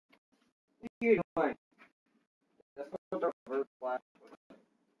you doing? That's what the reverse flash was.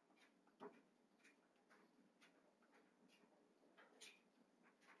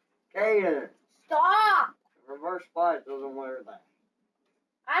 Kaden, Stop! the reverse flash doesn't wear that.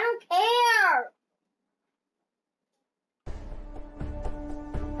 I don't care!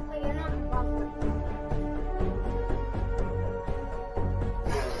 Wait, you're not the boss of me.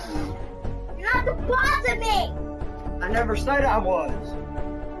 You're not the boss of me! I never said I was.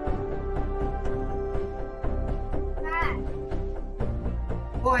 Right.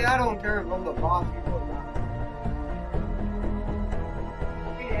 Boy, I don't care if I'm the boss of you or not.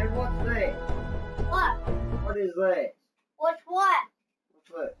 Kaden, what's this? What? What is this? What's what? What's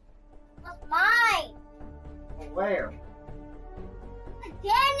this? What's mine? Well, where? The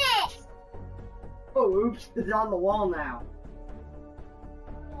dentist! Oh, oops, it's on the wall now.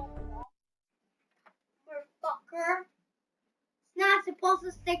 Motherfucker. It's not supposed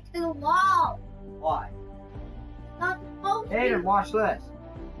to stick to the wall. Why? It's not supposed to. Kaden, watch this.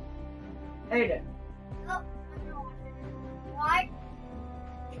 Kaden. Oh, I'm not watching it. Why?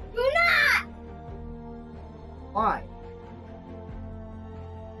 Do not! Why?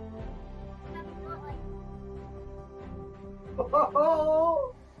 That's not like.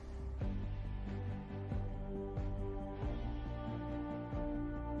 Oh!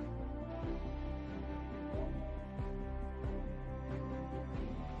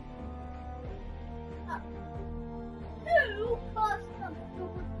 New custom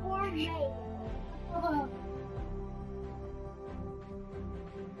superstore made.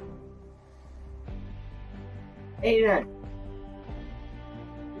 Aiden.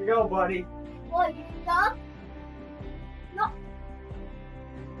 Here you go, buddy. What, you stuck? No.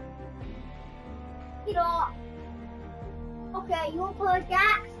 Get off. Okay, you want to play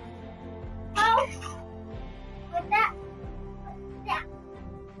that? Oh. Like that. Like that.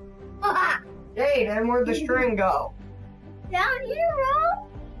 Haha. Aiden, where'd the string go? Down here, bro.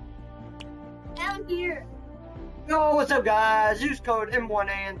 Down here. Yo, what's up, guys? Use code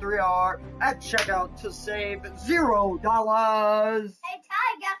M1AN3R at checkout to save $0. Hey, Ty,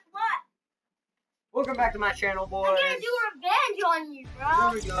 guess what? Welcome back to my channel, boys. I'm gonna do revenge on you, Here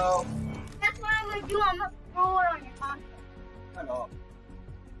bro. we go. That's what I'm gonna do. I'm gonna throw it on your console. Shut up.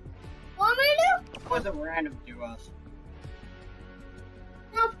 Want me to It wasn't random to us.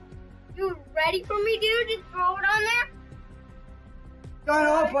 do? No. You ready for me, dude, to throw it on there? Shut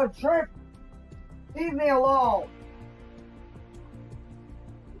up, a trick! Leave me alone.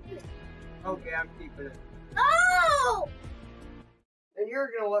 Okay, I'm keeping it. No! And you're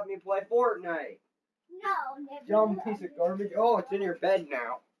gonna let me play Fortnite. No, never. Dumb piece of garbage. Oh, it's in your bed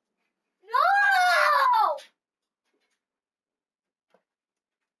now. No!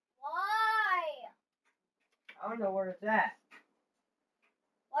 Why? I don't know where it's at.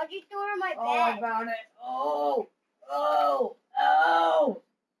 Why'd you throw it in my Oh, I bed? found it. Oh! Oh! Oh!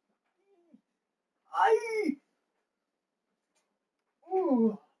 Aye!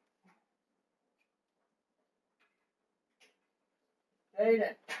 Ooh!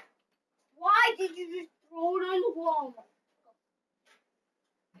 Aiden. Why did you just throw it on the wall?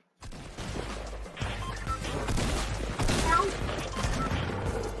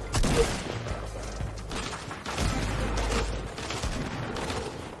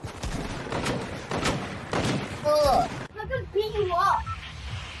 I'm gonna beat you up.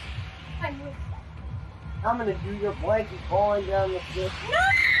 I missed that. I'm gonna do your blanket falling down the stairs. No!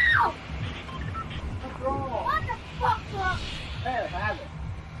 What's wrong? What the fuck, bro? There, have it.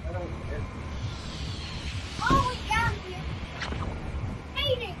 I don't care. All the way down here.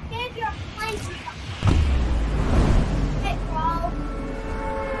 Hayden, give your blanket up. Hey, bro.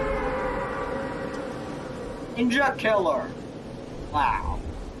 Ninja Killer. Wow.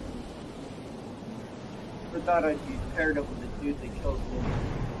 I thought I'd be paired up with the dude that kills me.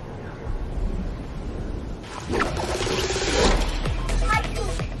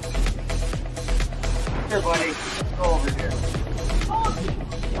 Here, buddy. Let's go over here. Oh,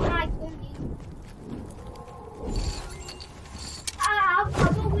 my goodness. I'll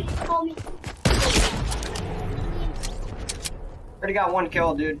go with you, call me. Already got one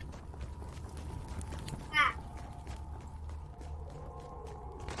kill, dude. Ah.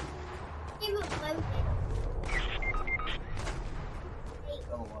 He was loaded.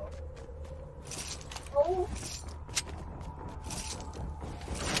 Oh, well. Oh.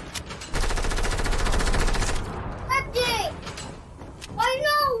 Lefty! Why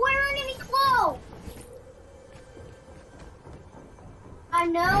no? Wearing any clothes? I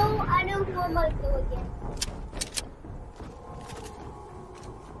know who I'm gonna go against.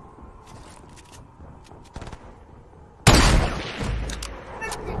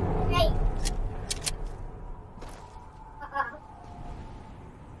 Hey.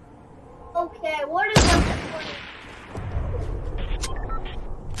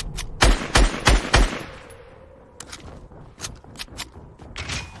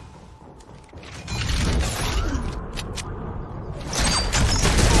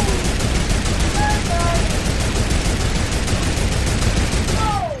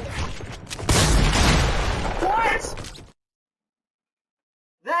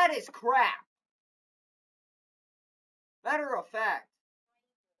 That is crap. Matter of fact,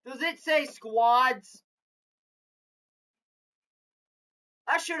 does it say squads?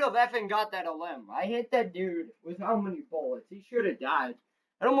 I should have effing got that limb. I hit that dude with how many bullets? He should have died.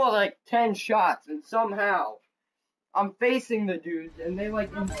 I almost like 10 shots, and somehow I'm facing the dudes, and they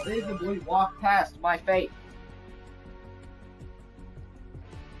like invisibly walk past my face.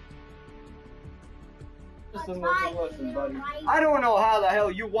 Listen, buddy. I don't know how the hell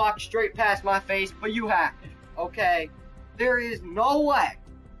you walked straight past my face, but you hacked it, okay? There is no way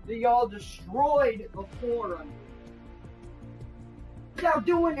that y'all destroyed the floor under me without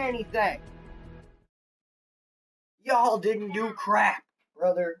doing anything. Y'all didn't do crap,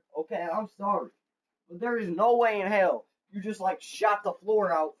 brother. Okay, I'm sorry. But there is no way in hell you just like shot the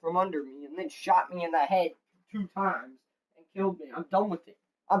floor out from under me and then shot me in the head 2 times and killed me. I'm done with it.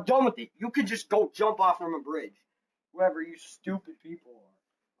 I'm done with it. You can just go jump off from a bridge. Whoever you stupid people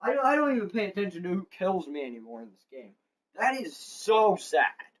are. I don't even pay attention to who kills me anymore in this game. That is so sad.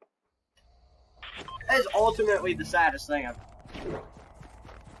 That is ultimately the saddest thing I've...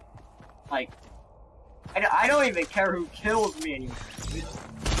 Like, I don't even care who kills me anymore.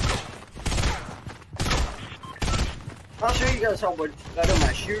 I'll show you guys how much better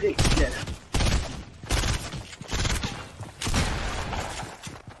my shooting is.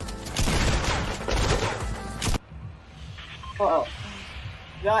 Uh-oh.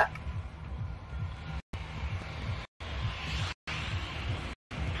 That...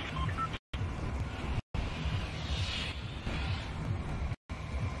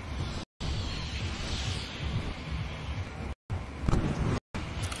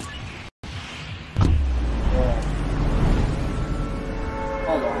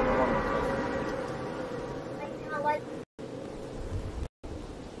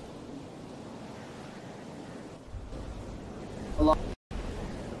 Hello?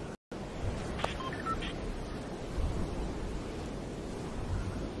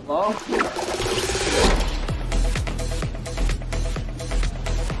 Hello?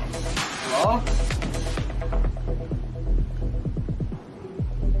 Hello?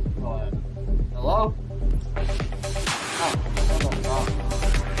 What? Hello? Oh,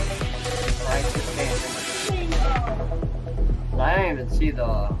 right, I didn't even see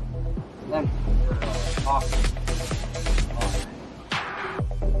the them talking.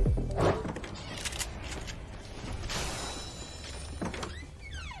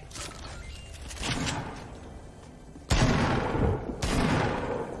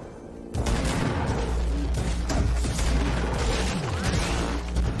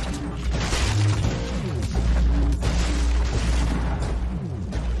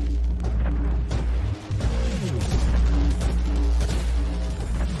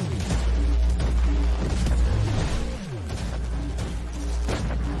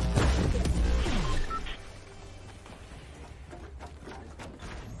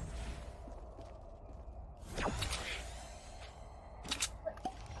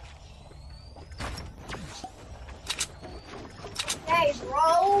 Hey,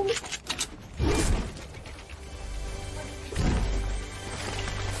 bro.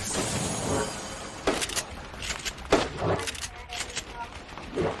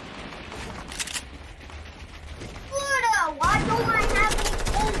 Buddha, why don't I have any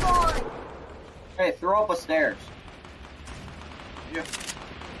clothes on? Hey, throw up a stairs. Yeah.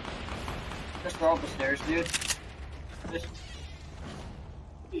 Just throw up the stairs, dude. Just...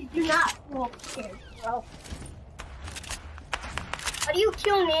 Do not go upstairs, bro. How do you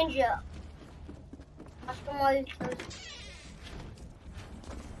kill Ninja?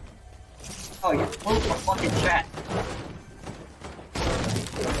 Oh, you blew the fucking chat.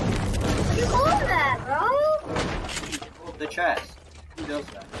 You call that, bro? Blew the chest. Who does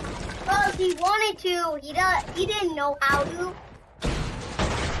that? Because he wanted to. He didn't know how to.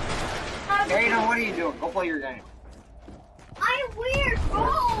 Aiden, what are you doing? Go play your game. I'm weird, bro.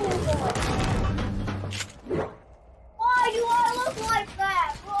 Why do I look like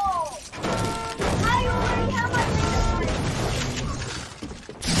that, bro? I already have my fingerprint.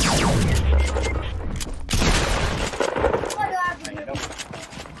 What do I have to do?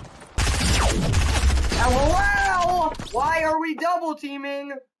 LOL! Why are we double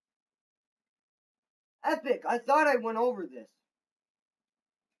teaming? Epic, I thought I went over this.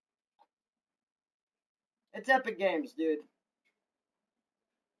 It's Epic Games, dude.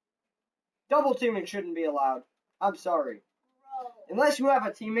 Double teaming shouldn't be allowed. I'm sorry. Bro. Unless you have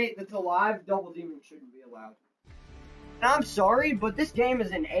a teammate that's alive, double teaming shouldn't be allowed. And I'm sorry, but this game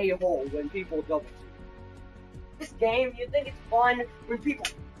is an a-hole when people double team. This game, you think it's fun when people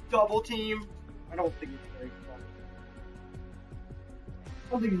double team? I don't think it's very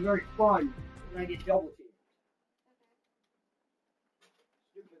don't think it's very fun when I get double teamed.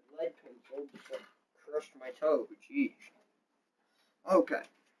 Stupid lead pencil just like crushed my toe. Jeez. Okay.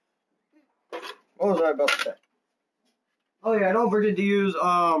 What was I about to say? Oh yeah, don't forget to use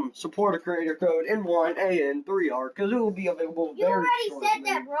supporter creator code N1AN3R because it will be available You very already shortly. said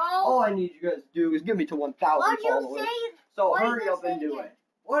that, bro. All I need you guys to do is get me to 1,000 Why'd you followers. say So why'd hurry you up say and do it? it.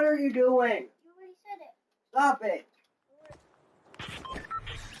 What are you doing? You already said it. Stop it.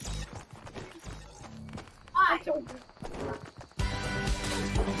 I told you.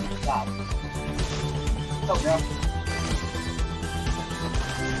 Stop. What's up, bro?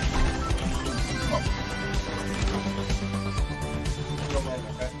 Don't mind,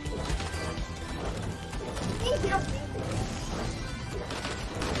 okay?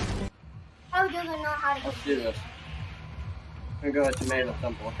 How doesn't know how to Let's do this. I'm gonna go to Tomato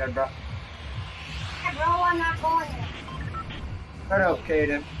Temple, okay, bro? Yeah, bro, I'm not going there. Shut up,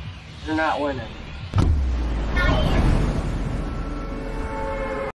 Kaden. You're not winning.